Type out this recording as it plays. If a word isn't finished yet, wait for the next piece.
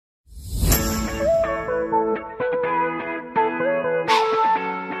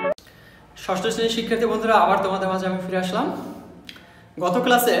ষষ্ঠ শ্রেণীর শিক্ষার্থী বন্ধুরা, আবার তোমাদের মাঝে আমি ফিরে আসলাম। গত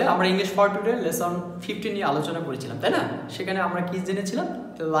ক্লাসে আমরা ইংলিশ ফর টুডে লেসন 15 নিয়ে আলোচনা করেছিলাম, তাই না? সেখানে আমরা কি জেনেছিলাম?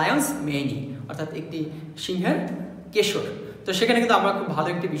 লায়ন্স মেইনি, অর্থাৎ একটি সিংহের কেশর। তো সেখানে কিন্তু আমরা খুব ভালো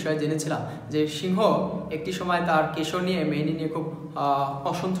একটি বিষয় জেনেছিলাম যে সিংহ একটি সময় তার কেশর নিয়ে মেইনি নিয়ে খুব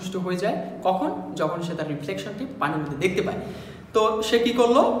অসন্তুষ্ট হয়ে যায়। কখন? যখন সে তার রিফ্লেকশনটি পানির মধ্যে দেখতে পায়। তো সে কী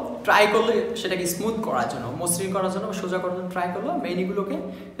করলো? ট্রাই করলো সেটাকে স্মুথ করার জন্য, মসৃণ করার জন্য, সোজা করার জন্য ট্রাই করলো মেইনিগুলোকে।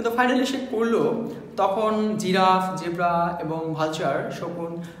 কিন্তু ফাইনালি সে করলো। তখন জিরাফ, জেব্রা এবং ভালচার,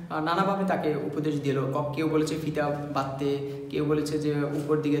 শকুন নানাভাবে তাকে উপদেশ দিল। কেউ বলেছে ফিতা বাঁধতে, কেউ বলেছে যে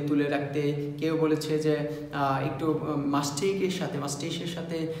উপর দিকে তুলে রাখতে, কেউ বলেছে যে একটু মাস্টেইসের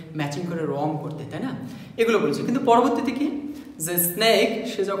সাথে ম্যাচিং করে রং করতে, তাই না? এগুলো বলেছে। কিন্তু পরবর্তীতে কি, যে স্নেক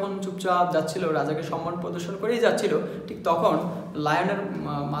সে যখন চুপচাপ যাচ্ছিল, রাজাকে সম্মান প্রদর্শন করেই যাচ্ছিল, ঠিক তখন লায়নের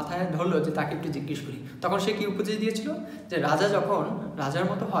মাথায় ধরলো যে তাকে একটু জিজ্ঞেস করি। তখন সে কি উপদেশ দিয়েছিল? যে রাজা যখন রাজার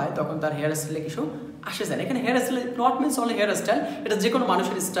মতো হয় তখন তার হেয়ার স্টাইলে কিছু আসে যায় না। এখানে hair style not means only hair style, এটা যে কোনো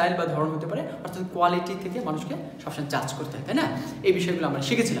মানুষের স্টাইল বা ধরন হতে পারে, অর্থাৎ কোয়ালিটি থেকে মানুষকে সবসময় জাজ করতে হয়, তাই না? এই বিষয়গুলো আমরা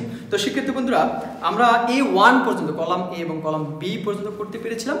শিখেছিলাম। তো শিক্ষার্থী বন্ধুরা, আমরা A1 পর্যন্ত, কলাম A এবং কলাম B পর্যন্ত করতে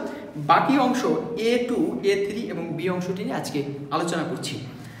পেরেছিলাম। বাকি অংশ A2, A3 এবং B অংশটি নিয়ে আজকে আলোচনা করছি।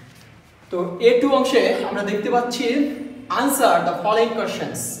 তো A2 অংশে আমরা দেখতে পাচ্ছি আনসার দ্য ফলোইং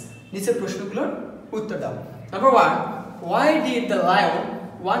কোশ্চেনস, নিচের প্রশ্নগুলোর উত্তর দাও। Number 1, why did the lion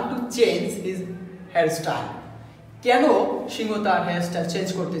want to change his hairstyle? কেন সিংহ তার হেয়ারস্টাইল চেঞ্জ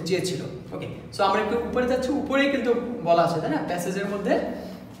করতে চেয়েছিল? ওকে, সো আমরা একটু উপরে যাচ্ছি। উপরেই কিন্তু বলা আছে, তাই না, প্যাসেজের মধ্যে।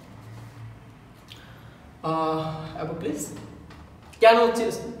 প্লিজ, কেন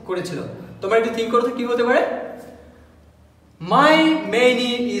করেছিল? তোমরা একটু থিঙ্ক করো তো কি হতে পারে। My mane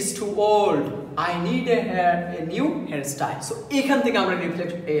is too old. I need a new hairstyle. So এখান থেকে আমরা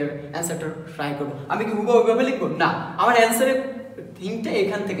রিফ্লেক্ট এর অ্যানসারটা ট্রাই করব। আমি কি হুবহুভাবে লিখব? না, আমার অ্যানসারের থিংটা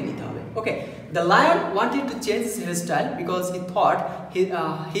এখান থেকে নিতে হবে। ওকে, the lion wanted to change his hairstyle because he thought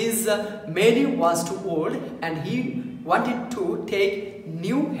his mane was too old and he wanted to take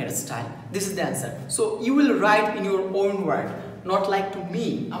new hairstyle. This is the answer. So you will write in your own word, not like to me.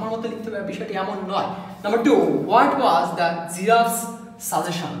 আমার মতো লিখতে হবে, বিষয়টি এমন নয়। Number 2, what was the giraffe's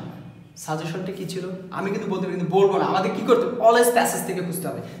suggestion? সাজেশনটা কি ছিল? আমি কিন্তু বলতে পারি, কিন্তু বলবো না। আমাদের কি করতে হবে? অলওয়েজ প্যাসেজ থেকে খুঁজতে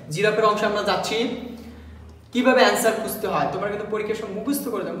হবে। জিরাফের অংশে আমরা যাচ্ছি, কিভাবে অ্যান্সার খুঁজতে হয় তোমরা কিন্তু পরীক্ষার সময় মুখস্থ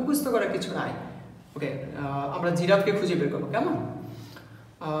করে দাও। মুখস্থ করার কিছু নাই। ওকে, আমরা জিরাফকে খুঁজে বের করবো, কেমন?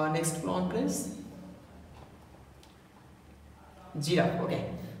 Next one please. Giraffe, okay,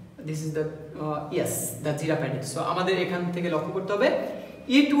 this is the yes, the giraffe edit. So আমাদের এখান থেকে লক্ষ্য করতে হবে,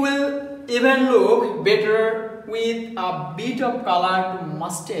 it will even look better with a bit of color to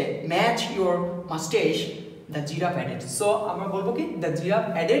match your mustache, the giraffe added. So আমরা বলবো কি, the giraffe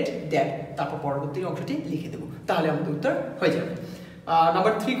added that, তারপর পরবর্তী অংশটি লিখে দেব, তাহলে আমাদের উত্তর হয়ে যাবে।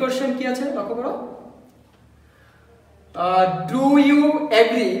 নাম্বার 3 কোশ্চেন কি আছে লক্ষ্য করো। Do you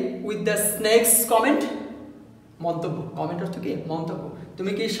agree with the snake's comment? মন্তব্য, কমেন্ট অর্থ কি? মন্তব্য।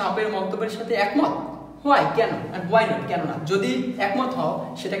 তুমি কি সাপের মন্তব্যের সাথে একমত? Why? কেন? and why not? কেন না? যদি একমত হও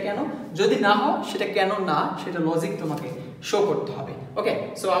সেটা কেন, যদি না হও সেটা কেন না, সেটা লজিক তোমাকে শো করতে হবে। ওকে,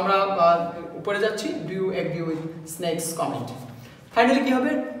 সো আমরা উপরে যাচ্ছি। Do you agree with snake's comment? Finally কি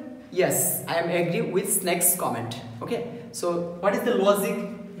হবে? Yes, I am agree with snake's comment. Okay, so what is the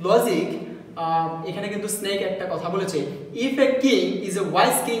logic? এখানে কিন্তু স্নেক একটা কথা বলেছে, if a king is a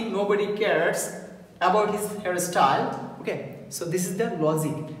wise king nobody cares about his hairstyle. Okay, so this is the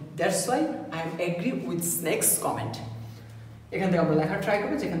logic. That's why I am agree with snake's comment. এখান থেকে আমরা লেখা try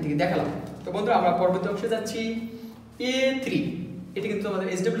করব যেখান থেকে দেখালাম। তো বন্ধুরা, আমরা পরবর্তী অংশে যাচ্ছি। A3, এটি কিন্তু আমাদের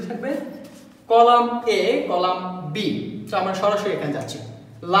SW থাকবে। Column A, column B। তো আমরা সরাসরি এখানে যাচ্ছি।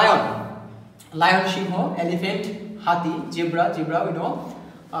 লায়ন সিংহ, এলিফ্যান্ট হাতি, জেব্রা উই নো,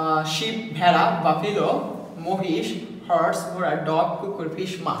 শিপ ভেড়া, বাফেলো মহিষ, হর্স ঘোড়া, ডগ কুকুর,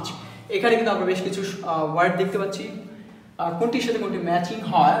 ফিশ মাছ। এখানে কিন্তু আমরা বেশ কিছু ওয়ার্ড দেখতে পাচ্ছি। কোনটির সাথে কোনটি ম্যাচিং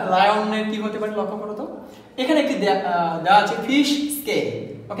হয়? লায়নের কি হতে পারে লক্ষ্য করো তো। এখানে একটি দেওয়া আছে ফিশ স্কেল।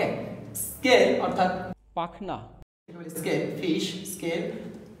 ওকে, স্কেল অর্থাৎ পাখনা, স্কেল, ফিশ স্কেল।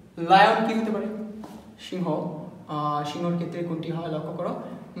 লায়ন কি হতে পারে? সিংহ। সিংহর ক্ষেত্রে কোনটি হয় লক্ষ্য করো?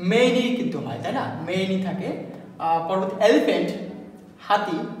 মেইনি কিন্তু হয়, তাই না? মেইনি থাকে। পরবর্তী এলিফ্যান্ট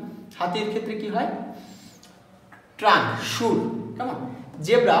হাতির ক্ষেত্রে কি হয়? ট্রাঙ্ক, সুর, কেমন?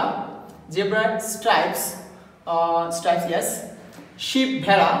 Zebra stripes, yes. শিপ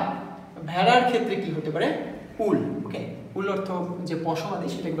ভেড়ার ক্ষেত্রে কি হতে পারে? উল। ওকে, উল অর্থ যে পশমাদি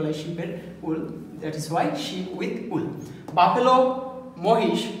সেটাকে বলা হয় শিপের উল, that is Y sheep with ul. Buffalo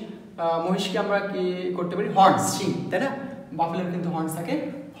মহিষকে আমরা কি করতে পারি? হর্নস, শিং, তাই না? বাফেলোর কিন্তু হর্নস থাকে।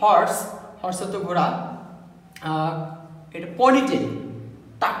 হর্স অর্থ ঘোড়া, এটা পনিটেল,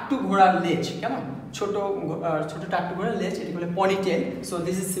 টাকটু ঘোড়ার লেজ, কেমন ছোট ছোট টাকটু ঘোড়ার লেজ, এটি বলে ponytail. So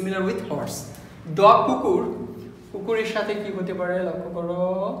this is similar with horse. Dog কুকুর, কুকুরের সাথে কি হতে পারে লক্ষ্য করো,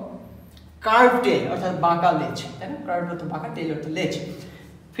 কার্ভ টেল অর্থাৎ বাঁকা লেজ, তাই না? কার্ভ অর্থ বাঁকা, টেল অর্থ লেজ।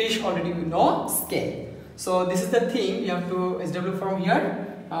 Fish already we know, scale. So this is the thing you have to SW from here.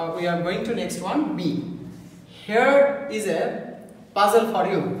 We are going to next one, B. Here is a puzzle for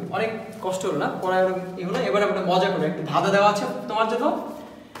you. অনেক কষ্ট হলো না পড়ার এগুলো, এবার আমরা মজা করে একটু ধাঁধা দেওয়া আছে তোমার জন্য।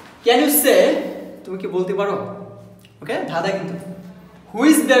 Can you say, তুমি কি বলতে পারো? ওকে, ধাঁধা কিন্তু।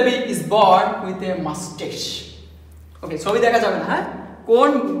 Which baby is born with a mustache? ওকে, ছবি দেখা যাবে না, হ্যাঁ? কোন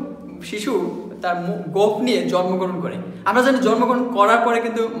শিশু তার গোঁফ নিয়ে জন্মগ্রহণ করে? আমরা জানি জন্মগ্রহণ করার পরে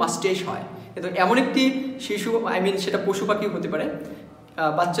কিন্তু মাস্টেশ হয়, কিন্তু এমন একটি শিশু, আই মিন সেটা পশু পাখি হতে পারে,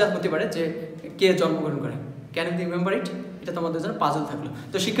 বাচ্চা হতে পারে, যে কে জন্মগ্রহণ করে। Can you remember it? এটা তোমাদের জন্য পাজল থাকলো।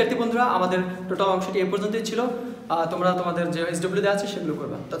 তো শিক্ষার্থী বন্ধুরা, আমাদের টোটাল অংশটি এ পর্যন্তই ছিল। তোমরা তোমাদের যে SW দেওয়া আছে সেগুলো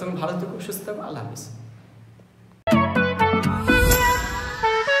করবা। ততক্ষণ ভালো থেকো, সুস্থ থাকো, আল্লাহ হাফিজ।